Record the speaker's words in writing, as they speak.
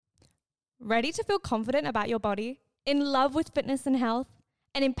Ready to feel confident about your body, in love with fitness and health,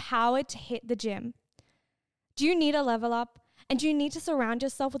 and empowered to hit the gym? Do you need a level up? And do you need to surround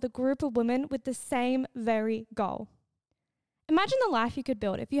yourself with a group of women with the same very goal? Imagine the life you could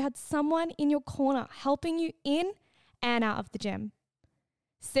build if you had someone in your corner helping you in and out of the gym.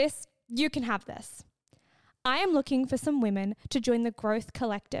 Sis, you can have this. I am looking for some women to join the Growth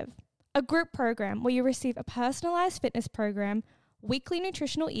Collective, a group program where you receive a personalized fitness program, weekly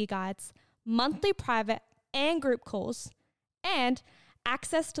nutritional e-guides, monthly private and group calls, and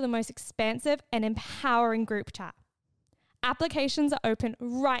access to the most expansive and empowering group chat. Applications are open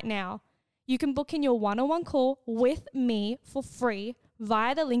right now. You can book in your one-on-one call with me for free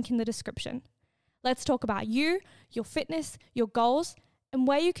via the link in the description. Let's talk about you, your fitness, your goals, and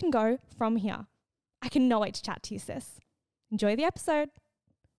where you can go from here. I cannot wait to chat to you, sis. Enjoy the episode.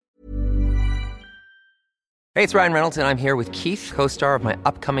 Hey, it's Ryan Reynolds, and I'm here with Keith, co-star of my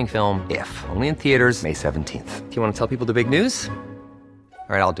upcoming film, If, only in theaters May 17th. Do you want to tell people the big news?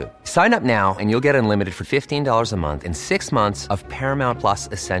 All right, I'll do it. Sign up now and you'll get unlimited for $15 a month and 6 months of Paramount Plus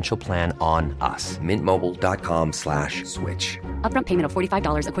Essential Plan on us. MintMobile.com/switch. Upfront payment of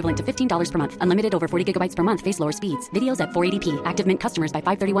 $45 equivalent to $15 per month. Unlimited over 40 gigabytes per month. Face lower speeds. Videos at 480p. Active Mint customers by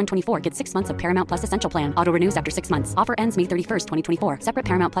 531.24 get 6 months of Paramount Plus Essential Plan. Auto renews after 6 months. Offer ends May 31st, 2024. Separate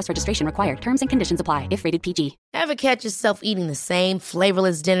Paramount Plus registration required. Terms and conditions apply if rated PG. Ever catch yourself eating the same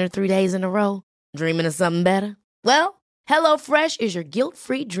flavorless dinner 3 days in a row? Dreaming of something better? Well, HelloFresh is your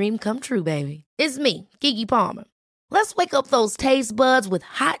guilt-free dream come true, baby. It's me, Keke Palmer. Let's wake up those taste buds with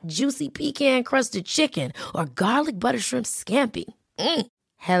hot, juicy pecan-crusted chicken or garlic butter shrimp scampi.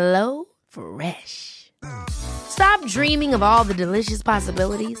 Hello Fresh. Stop dreaming of all the delicious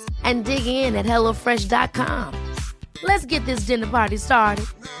possibilities and dig in at HelloFresh.com. Let's get this dinner party started.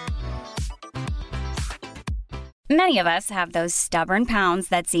 Many of us have those stubborn pounds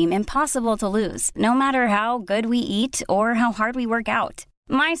that seem impossible to lose, no matter how good we eat or how hard we work out.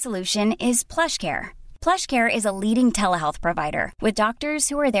 My solution is PlushCare. PlushCare is a leading telehealth provider with doctors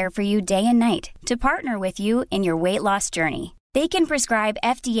who are there for you day and night to partner with you in your weight loss journey. They can prescribe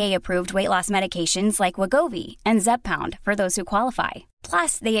FDA-approved weight loss medications like Wegovy and Zepbound for those who qualify.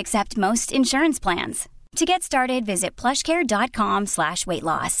 Plus, they accept most insurance plans. To get started, visit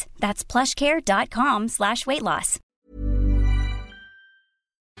plushcare.com/weightloss. That's plushcare.com/weightloss.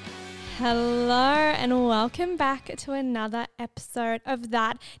 Hello and welcome back to another episode of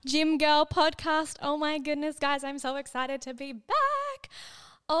That Gym Girl podcast. Oh my goodness, guys, I'm so excited to be back.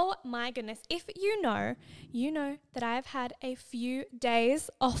 Oh my goodness. If you know that I've had a few days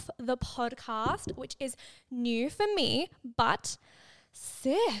off the podcast, which is new for me, but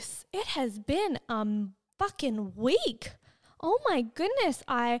sis, it has been fucking week. Oh my goodness.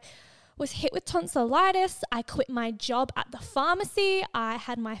 I was hit with tonsillitis. I quit my job at the pharmacy. I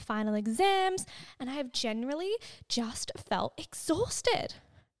had my final exams and I have generally just felt exhausted.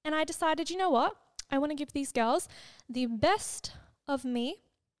 And I decided, you know what? I want to give these girls the best of me.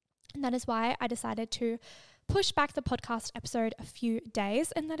 And that is why I decided to push back the podcast episode a few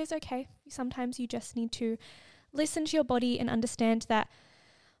days. And that is okay. Sometimes you just need to listen to your body and understand that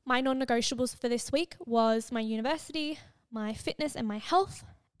my non-negotiables for this week was my university, my fitness and my health,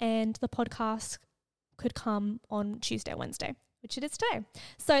 and the podcast could come on Tuesday or Wednesday, which it is today.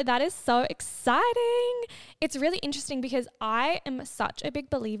 So that is so exciting. It's really interesting because I am such a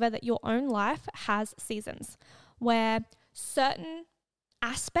big believer that your own life has seasons where certain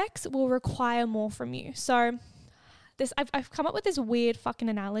aspects will require more from you. So I've come up with this weird fucking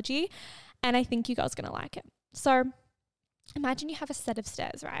analogy and I think you guys are going to like it. So imagine you have a set of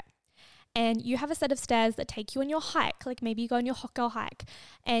stairs, right? And you have a set of stairs that take you on your hike. Like maybe you go on your hot girl hike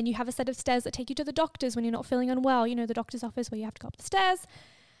and you have a set of stairs that take you to the doctors when you're not feeling unwell. You know, the doctor's office where you have to go up the stairs.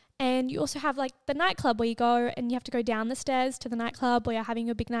 And you also have like the nightclub where you go and you have to go down the stairs to the nightclub where you're having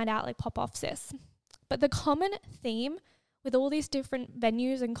a big night out, like pop off, sis. But the common theme with all these different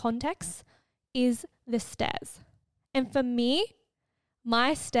venues and contexts is the stairs. And for me,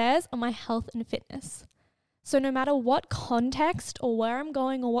 my stairs are my health and fitness. So no matter what context or where I'm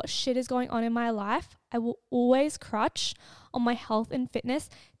going or what shit is going on in my life, I will always crutch on my health and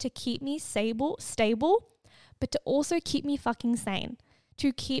fitness to keep me stable, but to also keep me fucking sane,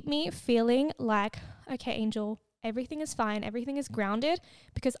 to keep me feeling like, okay, Angel, everything is fine, everything is grounded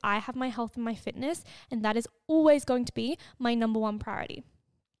because I have my health and my fitness, and that is always going to be my number one priority.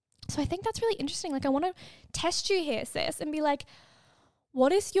 So I think that's really interesting. Like I want to test you here, sis, and be like,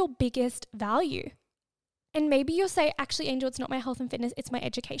 what is your biggest value? And maybe you'll say, actually, Angel, it's not my health and fitness, it's my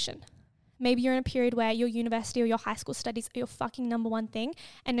education. Maybe you're in a period where your university or your high school studies are your fucking number one thing.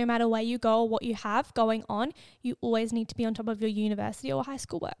 And no matter where you go or what you have going on, you always need to be on top of your university or high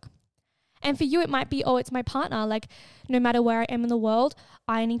school work. And for you, it might be, oh, it's my partner. Like, no matter where I am in the world,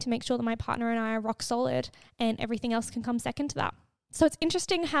 I need to make sure that my partner and I are rock solid and everything else can come second to that. So it's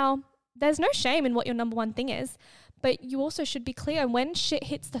interesting how there's no shame in what your number one thing is, but you also should be clear when shit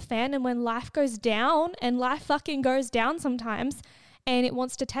hits the fan and when life goes down, and life fucking goes down sometimes, and it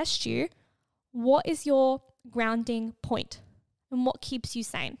wants to test you, what is your grounding point and what keeps you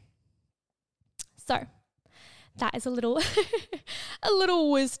sane? So that is a little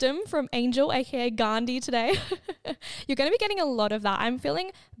wisdom from Angel, aka Gandhi today. You're going to be getting a lot of that. I'm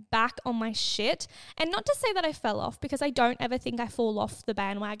feeling back on my shit, and not to say that I fell off, because I don't ever think I fall off the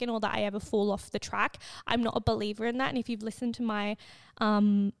bandwagon or that I ever fall off the track. I'm not a believer in that. And if you've listened to my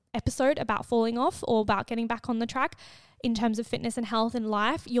episode about falling off or about getting back on the track in terms of fitness and health and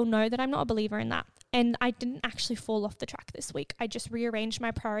life, you'll know that I'm not a believer in that. And I didn't actually fall off the track this week. I just rearranged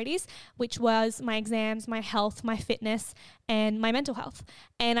my priorities, which was my exams, my health, my fitness, and my mental health.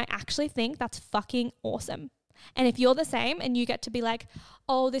 And I actually think that's fucking awesome. And if you're the same and you get to be like,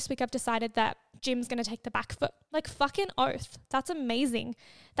 oh, this week I've decided that gym's going to take the back foot, like fucking oath. That's amazing.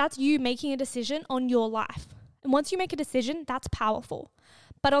 That's you making a decision on your life. And once you make a decision, that's powerful.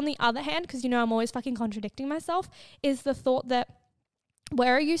 But on the other hand, because you know I'm always fucking contradicting myself, is the thought that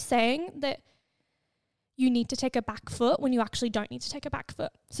where are you saying that you need to take a back foot when you actually don't need to take a back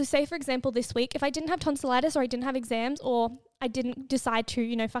foot? So say, for example, this week, if I didn't have tonsillitis or I didn't have exams or I didn't decide to,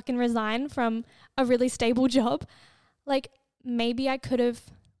 you know, fucking resign from a really stable job, like maybe I could have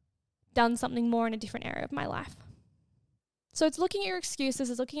done something more in a different area of my life. So it's looking at your excuses,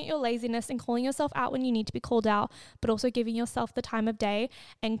 it's looking at your laziness and calling yourself out when you need to be called out, but also giving yourself the time of day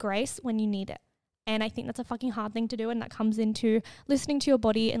and grace when you need it. And I think that's a fucking hard thing to do, and that comes into listening to your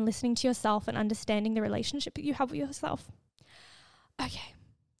body and listening to yourself and understanding the relationship that you have with yourself. Okay,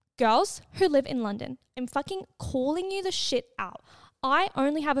 girls who live in London, I'm fucking calling you the shit out. I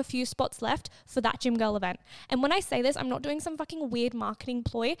only have a few spots left for that Gym Girl event. And when I say this, I'm not doing some fucking weird marketing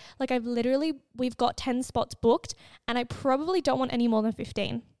ploy. Like we've got 10 spots booked, and I probably don't want any more than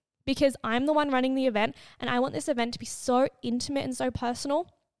 15 because I'm the one running the event and I want this event to be so intimate and so personal.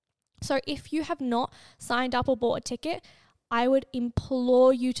 So if you have not signed up or bought a ticket, I would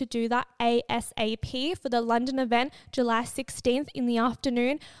implore you to do that ASAP for the London event, July 16th in the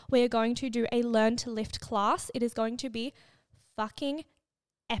afternoon. We're going to do a Learn to Lift class. It is going to be fucking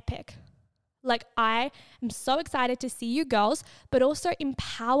epic. Like, I am so excited to see you girls, but also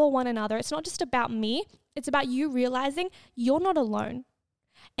empower one another. It's not just about me. It's about you realizing you're not alone.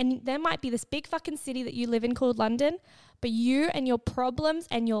 And there might be this big fucking city that you live in called London, but you and your problems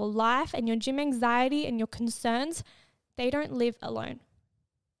and your life and your gym anxiety and your concerns, they don't live alone.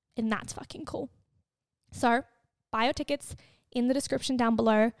 And that's fucking cool. So buy your tickets in the description down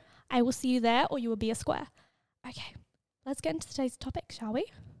below. I will see you there, or you will be a square. Okay, let's get into today's topic, shall we?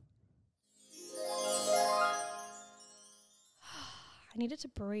 I needed to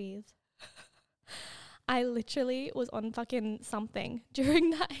breathe. I literally was on fucking something during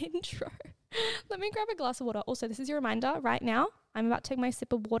that intro. Let me grab a glass of water. Also, this is your reminder right now. I'm about to take my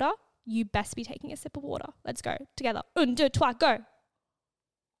sip of water. You best be taking a sip of water. Let's go together. 1, 2, 3, go.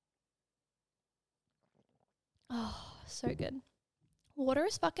 Oh, so good. Water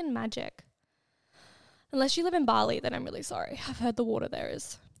is fucking magic. Unless you live in Bali, then I'm really sorry. I've heard the water there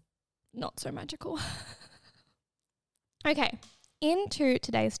is not so magical. Okay, into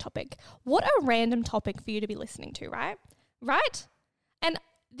today's topic. What a random topic for you to be listening to, right? Right? And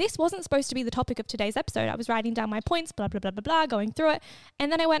this wasn't supposed to be the topic of today's episode. I was writing down my points, blah, blah, blah, blah, blah, going through it.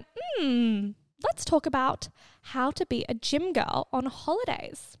 And then I went, let's talk about how to be a gym girl on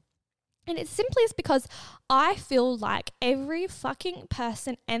holidays. And it simply is because I feel like every fucking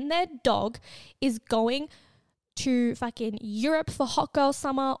person and their dog is going to fucking Europe for hot girl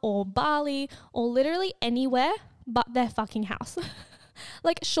summer or Bali or literally anywhere but their fucking house.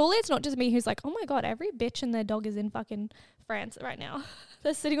 Like, surely it's not just me who's like, oh my God, every bitch and their dog is in fucking France right now.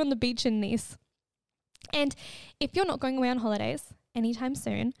 They're sitting on the beach in Nice. And if you're not going away on holidays anytime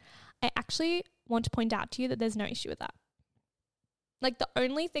soon, I actually want to point out to you that there's no issue with that. Like, the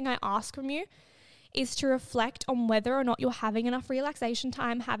only thing I ask from you is to reflect on whether or not you're having enough relaxation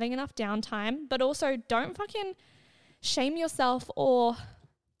time, having enough downtime, but also don't fucking shame yourself or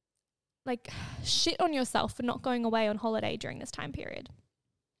like shit on yourself for not going away on holiday during this time period.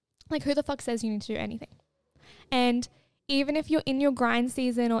 Like, who the fuck says you need to do anything? And even if you're in your grind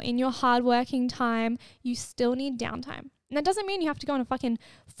season or in your hardworking time, you still need downtime. And that doesn't mean you have to go on a fucking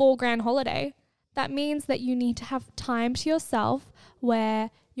 $4,000 holiday. That means that you need to have time to yourself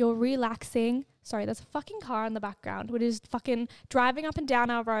where you're relaxing. Sorry, there's a fucking car in the background which is fucking driving up and down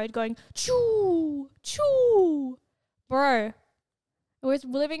our road going, choo, choo. Bro, We're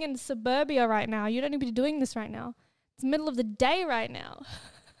living in suburbia right now. You don't need to be doing this right now. It's the middle of the day right now.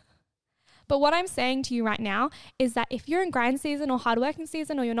 But what I'm saying to you right now is that if you're in grind season or hardworking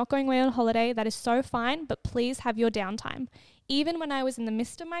season or you're not going away on holiday, that is so fine, but please have your downtime. Even when I was in the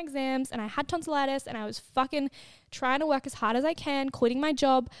midst of my exams and I had tonsillitis and I was fucking trying to work as hard as I can, quitting my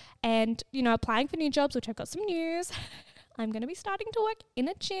job and, applying for new jobs, which I've got some news. I'm going to be starting to work in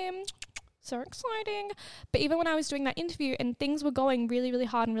a gym. So exciting. But even when I was doing that interview and things were going really, really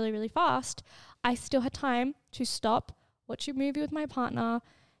hard and really, really fast, I still had time to stop, watch a movie with my partner,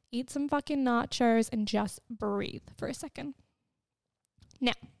 eat some fucking nachos and just breathe for a second.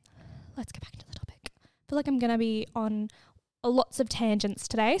 Now, let's get back into the topic. I feel like I'm going to be on lots of tangents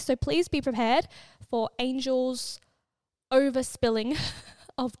today, so please be prepared for Angel's overspilling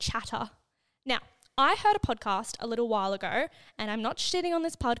of chatter. Now, I heard a podcast a little while ago, and I'm not shitting on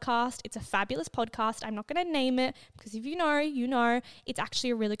this podcast. It's a fabulous podcast. I'm not going to name it because if you know, it's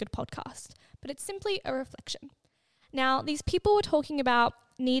actually a really good podcast, but it's simply a reflection. Now, these people were talking about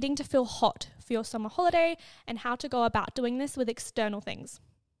needing to feel hot for your summer holiday and how to go about doing this with external things.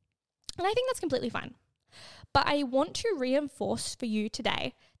 And I think that's completely fine. But I want to reinforce for you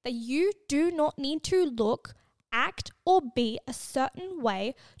today that you do not need to look, act, or be a certain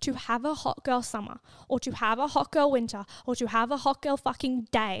way to have a hot girl summer or to have a hot girl winter or to have a hot girl fucking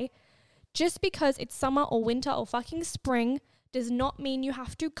day. Just because it's summer or winter or fucking spring does not mean you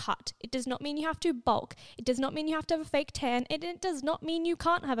have to cut. It does not mean you have to bulk. It does not mean you have to have a fake tan. It does not mean you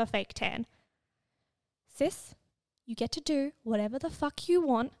can't have a fake tan. Sis, you get to do whatever the fuck you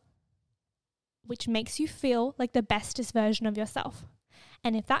want, which makes you feel like the bestest version of yourself.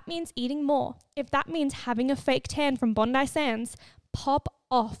 And if that means eating more, if that means having a fake tan from Bondi Sands, pop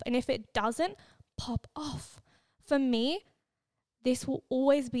off. And if it doesn't, pop off. For me, this will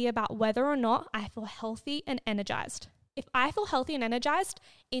always be about whether or not I feel healthy and energized. If I feel healthy and energized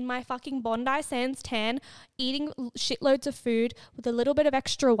in my fucking Bondi Sands tan, eating shitloads of food with a little bit of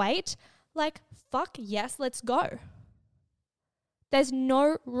extra weight, like, fuck yes, let's go. There's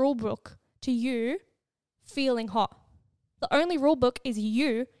no rule book to you feeling hot. The only rule book is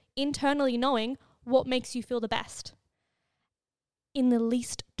you internally knowing what makes you feel the best in the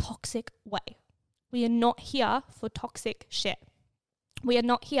least toxic way. We are not here for toxic shit. We are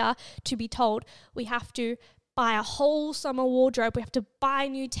not here to be told we have to buy a whole summer wardrobe, we have to buy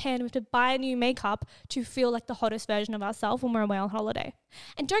new tan, we have to buy new makeup to feel like the hottest version of ourselves when we're away on holiday.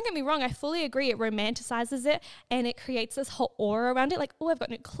 And don't get me wrong, I fully agree, it romanticizes it and it creates this whole aura around it, like, oh, I've got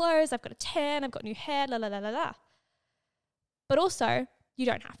new clothes, I've got a tan, I've got new hair, la la la la la. But also, you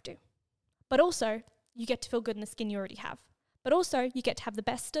don't have to. But also, you get to feel good in the skin you already have. But also, you get to have the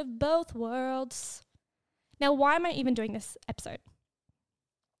best of both worlds. Now, why am I even doing this episode?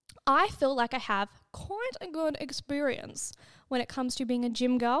 I feel like I have quite a good experience when it comes to being a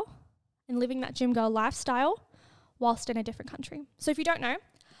gym girl and living that gym girl lifestyle whilst in a different country. So if you don't know,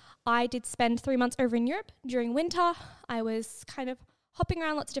 I did spend 3 months over in Europe during winter. I was kind of hopping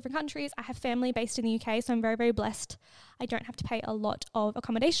around lots of different countries. I have family based in the UK, so I'm very, very blessed. I don't have to pay a lot of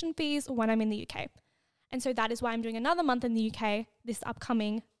accommodation fees when I'm in the UK. And so that is why I'm doing another month in the UK this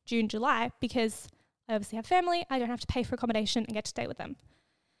upcoming June, July, because I obviously have family. I don't have to pay for accommodation and get to stay with them.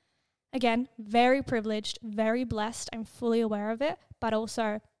 Again, very privileged, very blessed. I'm fully aware of it, but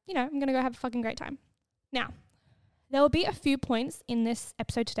also, I'm going to go have a fucking great time. Now, there will be a few points in this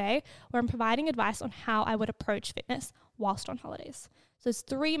episode today where I'm providing advice on how I would approach fitness whilst on holidays. So there's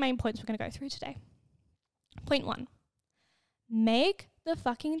 3 main points we're going to go through today. Point 1, make the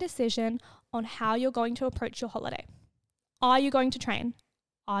fucking decision on how you're going to approach your holiday. Are you going to train?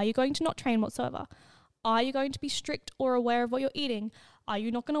 Are you going to not train whatsoever? Are you going to be strict or aware of what you're eating? Are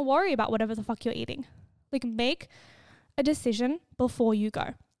you not going to worry about whatever the fuck you're eating? Like, make a decision before you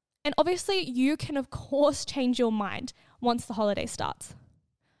go. And obviously, you can, of course, change your mind once the holiday starts.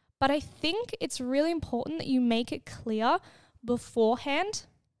 But I think it's really important that you make it clear beforehand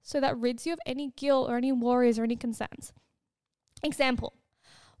so that rids you of any guilt or any worries or any concerns. Example,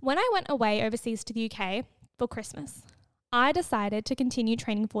 when I went away overseas to the UK for Christmas, I decided to continue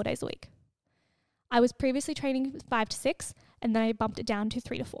training 4 days a week. I was previously training 5 to 6, and then I bumped it down to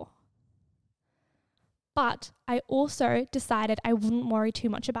 3 to 4. But I also decided I wouldn't worry too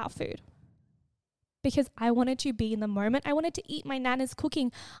much about food because I wanted to be in the moment. I wanted to eat my nana's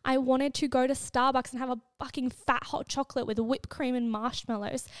cooking. I wanted to go to Starbucks and have a fucking fat hot chocolate with whipped cream and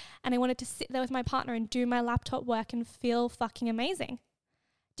marshmallows. And I wanted to sit there with my partner and do my laptop work and feel fucking amazing.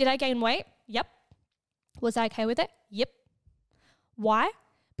 Did I gain weight? Yep. Was I okay with it? Yep. Why?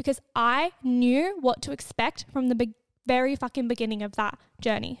 Because I knew what to expect from the very fucking beginning of that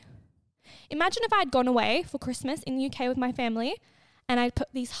journey. Imagine if I had gone away for Christmas in the UK with my family And I put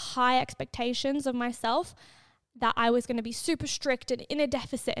these high expectations of myself that I was going to be super strict and in a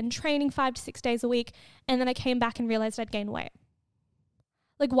deficit and training 5 to 6 days a week. And then I came back and realized I'd gained weight.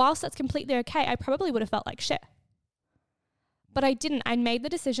 Like, whilst that's completely okay, I probably would have felt like shit. But I didn't. I made the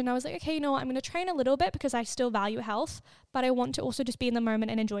decision. I was like, okay, you know what? I'm going to train a little bit because I still value health, but I want to also just be in the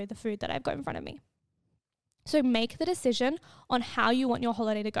moment and enjoy the food that I've got in front of me. So make the decision on how you want your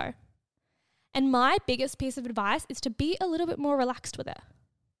holiday to go. And my biggest piece of advice is to be a little bit more relaxed with it.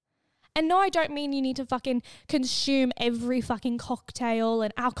 And no, I don't mean you need to fucking consume every fucking cocktail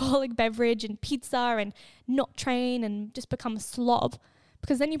and alcoholic beverage and pizza and not train and just become a slob,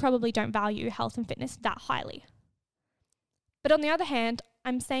 because then you probably don't value health and fitness that highly. But on the other hand,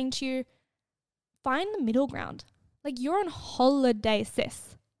 I'm saying to you, find the middle ground. Like, you're on holiday,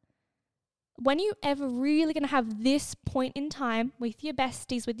 sis. When are you ever really going to have this point in time with your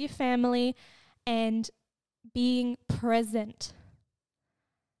besties, with your family, and being present?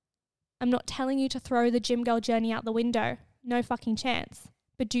 I'm not telling you to throw the gym girl journey out the window. No fucking chance.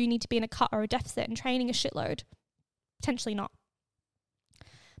 But do you need to be in a cut or a deficit and training a shitload? Potentially not.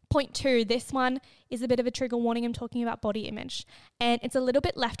 Point 2, this one is a bit of a trigger warning. I'm talking about body image. And it's a little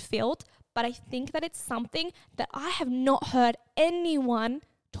bit left field, but I think that it's something that I have not heard anyone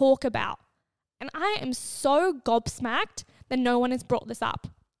talk about. And I am so gobsmacked that no one has brought this up.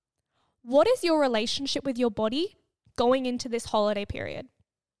 What is your relationship with your body going into this holiday period?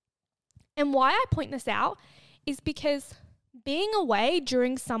 And why I point this out is because being away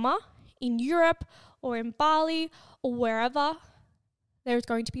during summer in Europe or in Bali or wherever, there's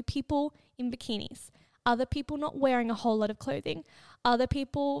going to be people in bikinis, other people not wearing a whole lot of clothing, other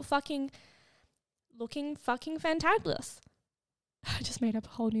people looking fucking fantabulous. I just made up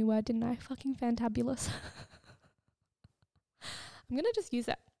a whole new word, didn't I? Fucking fantabulous. I'm going to just use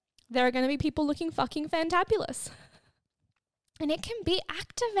it. There are going to be people looking fucking fantabulous. And it can be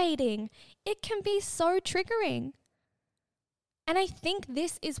activating. It can be so triggering. And I think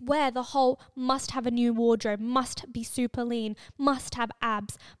this is where the whole must have a new wardrobe, must be super lean, must have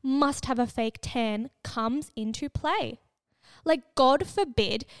abs, must have a fake tan comes into play. Like, God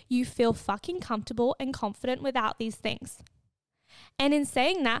forbid you feel fucking comfortable and confident without these things. And in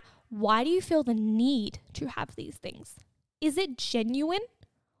saying that, why do you feel the need to have these things? Is it genuine,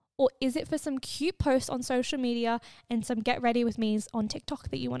 or is it for some cute posts on social media and some get ready with me's on TikTok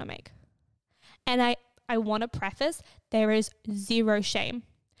that you want to make? And I want to preface, there is zero shame,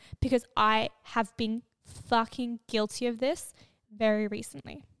 because I have been fucking guilty of this very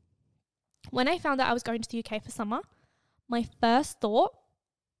recently. When I found out I was going to the UK for summer, my first thought,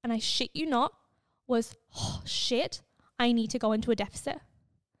 and I shit you not, was, oh shit, I need to go into a deficit.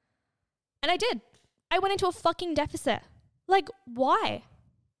 And I did. I went into a fucking deficit. Like, why?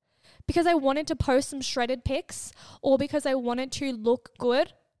 Because I wanted to post some shredded pics, or because I wanted to look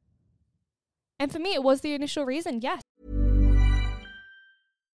good? And for me, it was the initial reason, yes.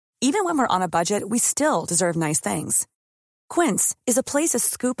 Even when we're on a budget, we still deserve nice things. Quince is a place to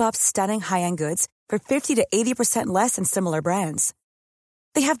scoop up stunning high-end goods for 50 to 80% less than similar brands.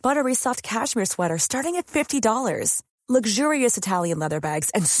 They have buttery soft cashmere sweaters starting at $50, luxurious Italian leather bags,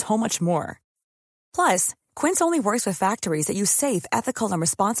 and so much more. Plus, Quince only works with factories that use safe, ethical, and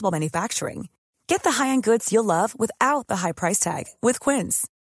responsible manufacturing. Get the high-end goods you'll love without the high price tag with Quince.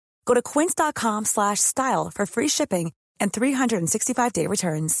 Go to quince.com/style for free shipping and 365-day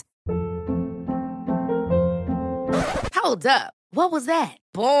returns. Hold up. What was that?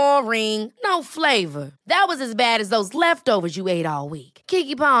 Boring. No flavor. That was as bad as those leftovers you ate all week.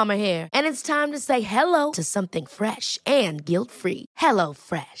 Keke Palmer here, and it's time to say hello to something fresh and guilt-free. Hello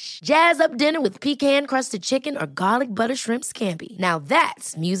Fresh. Jazz up dinner with pecan-crusted chicken or garlic butter shrimp scampi. Now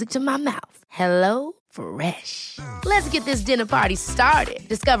that's music to my mouth. Hello Fresh. Let's get this dinner party started.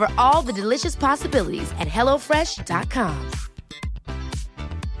 Discover all the delicious possibilities at HelloFresh.com.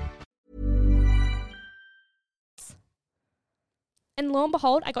 And lo and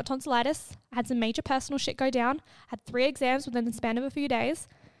behold, I got tonsillitis. I had some major personal shit go down. I had 3 exams within the span of a few days.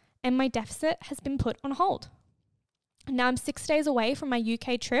 And my deficit has been put on hold. Now I'm 6 days away from my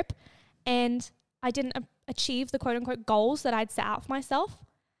UK trip. And I didn't achieve the quote-unquote goals that I'd set out for myself.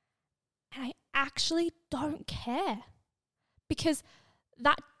 And I actually don't care. Because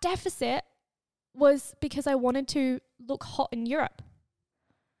that deficit was because I wanted to look hot in Europe.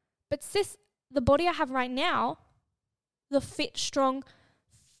 But sis, the body I have right now, the fit, strong,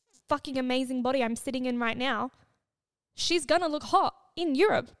 fucking amazing body I'm sitting in right now, she's gonna look hot in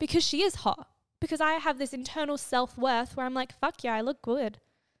Europe because she is hot. Because I have this internal self-worth where I'm like, fuck yeah, I look good.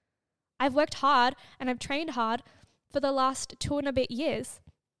 I've worked hard and I've trained hard for the last 2 and a bit years.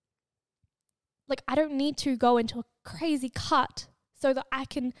 Like, I don't need to go into a crazy cut so that I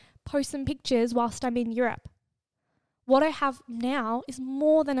can post some pictures whilst I'm in Europe. What I have now is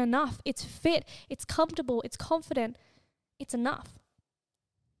more than enough. It's fit, it's comfortable, it's confident, it's enough.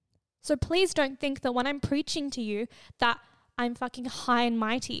 So please don't think that when I'm preaching to you that I'm fucking high and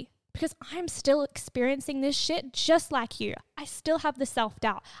mighty, because I'm still experiencing this shit just like you. I still have the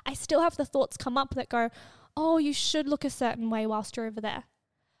self-doubt. I still have the thoughts come up that go, oh, you should look a certain way whilst you're over there.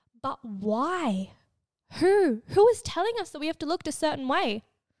 But why? Who is telling us that we have to look a certain way?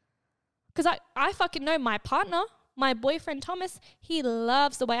 Because I fucking know my partner, my boyfriend Thomas, he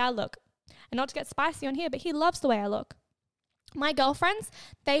loves the way I look. And not to get spicy on here, but he loves the way I look. My girlfriends,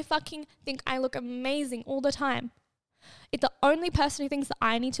 they fucking think I look amazing all the time. The only person who thinks that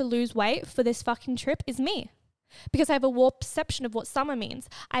I need to lose weight for this fucking trip is me. Because I have a warped perception of what summer means.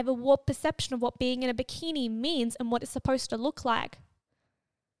 I have a warped perception of what being in a bikini means and what it's supposed to look like.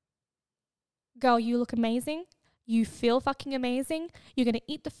 Girl, you look amazing. You feel fucking amazing. You're going to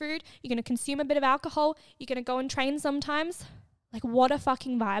eat the food. You're going to consume a bit of alcohol. You're going to go and train sometimes. Like, what a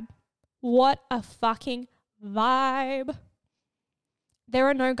fucking vibe. What a fucking vibe. There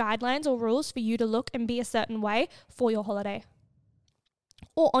are no guidelines or rules for you to look and be a certain way for your holiday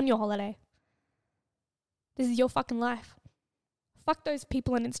or on your holiday. This is your fucking life. Fuck those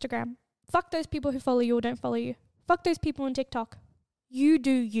people on Instagram. Fuck those people who follow you or don't follow you. Fuck those people on TikTok. You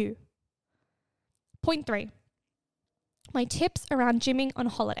do you. Point 3. My tips around gymming on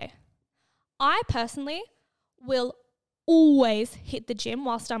holiday. I personally will always hit the gym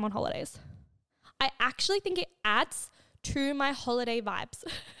whilst I'm on holidays. I actually think it adds to my holiday vibes.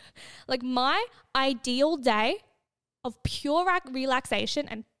 Like my ideal day of pure relaxation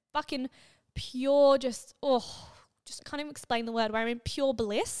and fucking pure just I can't even explain the word, where I'm in pure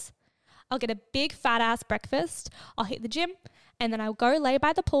bliss. I'll get a big fat ass breakfast. I'll hit the gym and then I'll go lay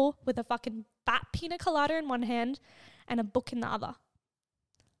by the pool with a fucking fat pina colada in one hand and a book in the other.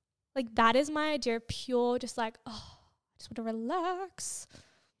 Like that is my idea of pure just like, I just want to relax.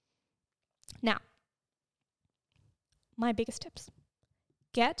 Now, my biggest tips.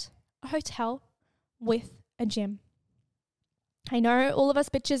 Get a hotel with a gym. I know all of us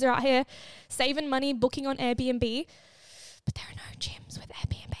bitches are out here saving money, booking on Airbnb, but there are no gyms with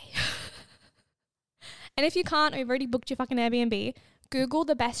Airbnb. And if you can't, or you've already booked your fucking Airbnb, Google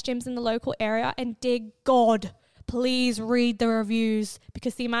the best gyms in the local area and God, please read the reviews,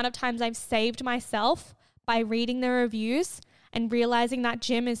 because the amount of times I've saved myself by reading the reviews and realizing that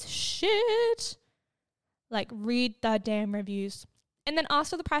gym is shit. Like, read the damn reviews. And then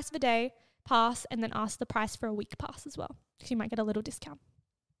ask for the price of a day pass, and then ask the price for a week pass as well, because you might get a little discount.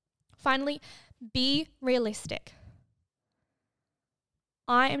 Finally, be realistic.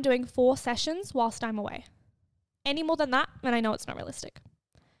 I am doing 4 sessions whilst I'm away. Any more than that, and I know it's not realistic.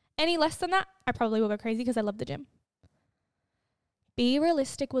 Any less than that, I probably will go crazy because I love the gym. Be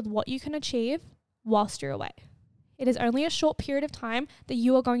realistic with what you can achieve whilst you're away. It is only a short period of time that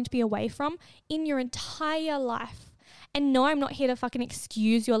you are going to be away from in your entire life. And no, I'm not here to fucking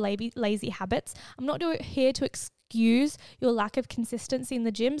excuse your lazy habits. I'm not here to excuse your lack of consistency in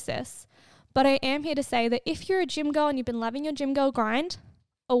the gym, sis. But I am here to say that if you're a gym girl and you've been loving your gym girl grind,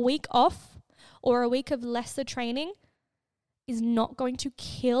 a week off or a week of lesser training is not going to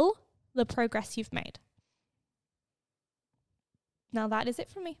kill the progress you've made. Now that is it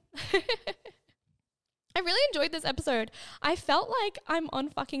from me. I really enjoyed this episode. I felt like I'm on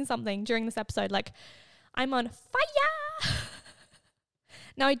fucking something during this episode. Like, I'm on fire.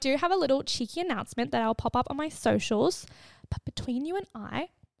 Now, I do have a little cheeky announcement that I'll pop up on my socials. But between you and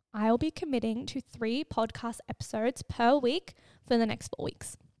I'll be committing to 3 podcast episodes per week for the next 4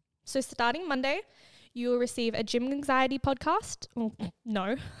 weeks. So starting Monday, you will receive a gym anxiety podcast. Oh,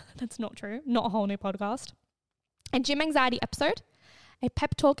 no, that's not true. Not a whole new podcast. A gym anxiety episode, a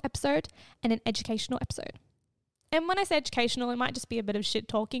pep talk episode, and an educational episode. And when I say educational, it might just be a bit of shit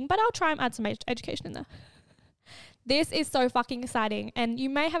talking, but I'll try and add some education in there. This is so fucking exciting. And you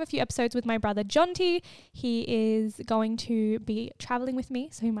may have a few episodes with my brother, Jonty. He is going to be traveling with me,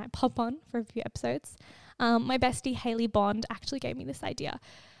 so he might pop on for a few episodes. My bestie, Hayley Bond, actually gave me this idea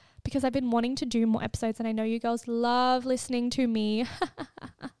because I've been wanting to do more episodes, and I know you girls love listening to me.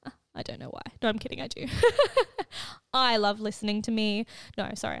 I don't know why. No, I'm kidding. I do. I love listening to me.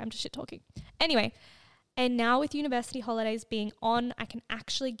 No, sorry. I'm just shit talking. Anyway, and now with university holidays being on, I can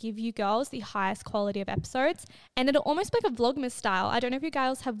actually give you girls the highest quality of episodes, and it'll almost be like a Vlogmas style. I don't know if you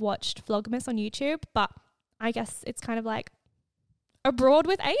guys have watched Vlogmas on YouTube, but I guess it's kind of like Abroad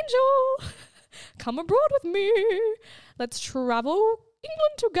with Angel. Come abroad with me. Let's travel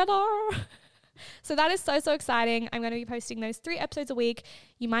England together. So that is so, so exciting. I'm going to be posting those 3 episodes a week.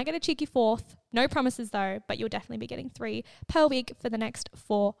 You might get a cheeky 4th. No promises though, but you'll definitely be getting 3 per week for the next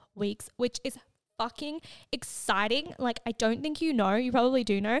 4 weeks, which is fucking exciting. Like, I don't think you know, you probably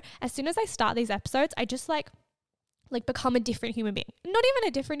do know. As soon as I start these episodes, I just like become a different human being. Not even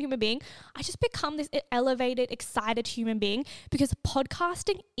a different human being. I just become this elevated, excited human being because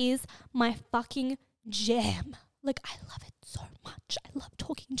podcasting is my fucking jam. Like, I love it so much. I love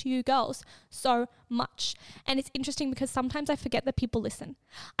talking to you girls so much. And it's interesting because sometimes I forget that people listen.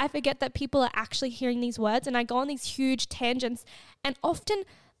 I forget that people are actually hearing these words, and I go on these huge tangents. And often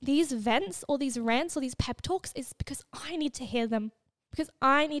these vents or these rants or these pep talks is because I need to hear them, because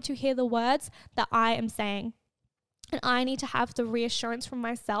I need to hear the words that I am saying. And I need to have the reassurance from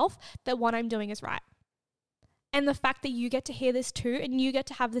myself that what I'm doing is right. And the fact that you get to hear this too and you get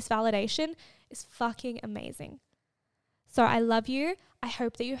to have this validation is fucking amazing. So I love you. I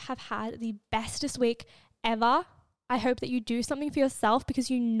hope that you have had the bestest week ever. I hope that you do something for yourself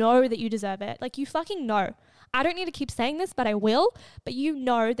because you know that you deserve it. Like, you fucking know. I don't need to keep saying this, but I will. But you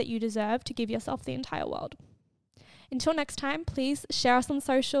know that you deserve to give yourself the entire world. Until next time, please share us on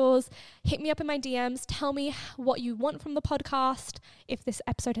socials, hit me up in my DMs, tell me what you want from the podcast. If this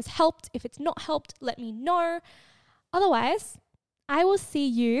episode has helped, if it's not helped, let me know. Otherwise, I will see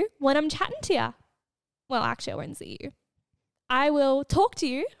you when I'm chatting to you. Well, actually, I won't see you. I will talk to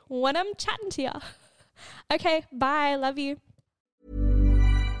you when I'm chatting to you. Okay, bye. Love you.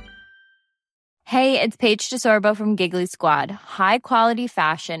 Hey, it's Paige DeSorbo from Giggly Squad. High quality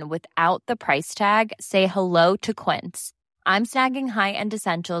fashion without the price tag. Say hello to Quince. I'm snagging high-end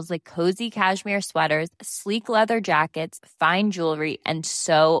essentials like cozy cashmere sweaters, sleek leather jackets, fine jewelry, and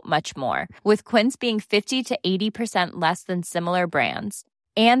so much more. With Quince being 50 to 80% less than similar brands.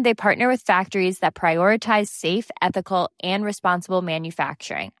 And they partner with factories that prioritize safe, ethical, and responsible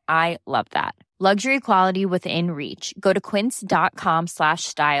manufacturing. I love that. Luxury quality within reach. Go to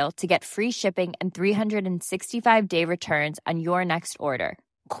quince.com/style to get free shipping and 365-day returns on your next order.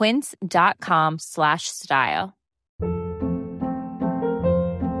 Quince.com/style.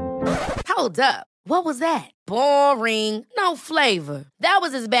 Hold up. What was that? Boring. No flavor. That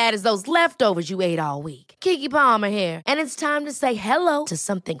was as bad as those leftovers you ate all week. Keke Palmer here. And it's time to say hello to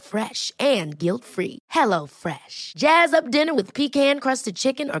something fresh and guilt-free. Hello Fresh. Jazz up dinner with pecan-crusted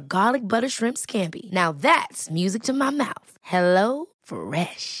chicken or garlic butter shrimp scampi. Now that's music to my mouth. Hello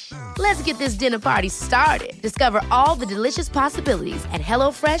Fresh. Let's get this dinner party started. Discover all the delicious possibilities at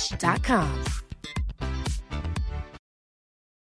HelloFresh.com.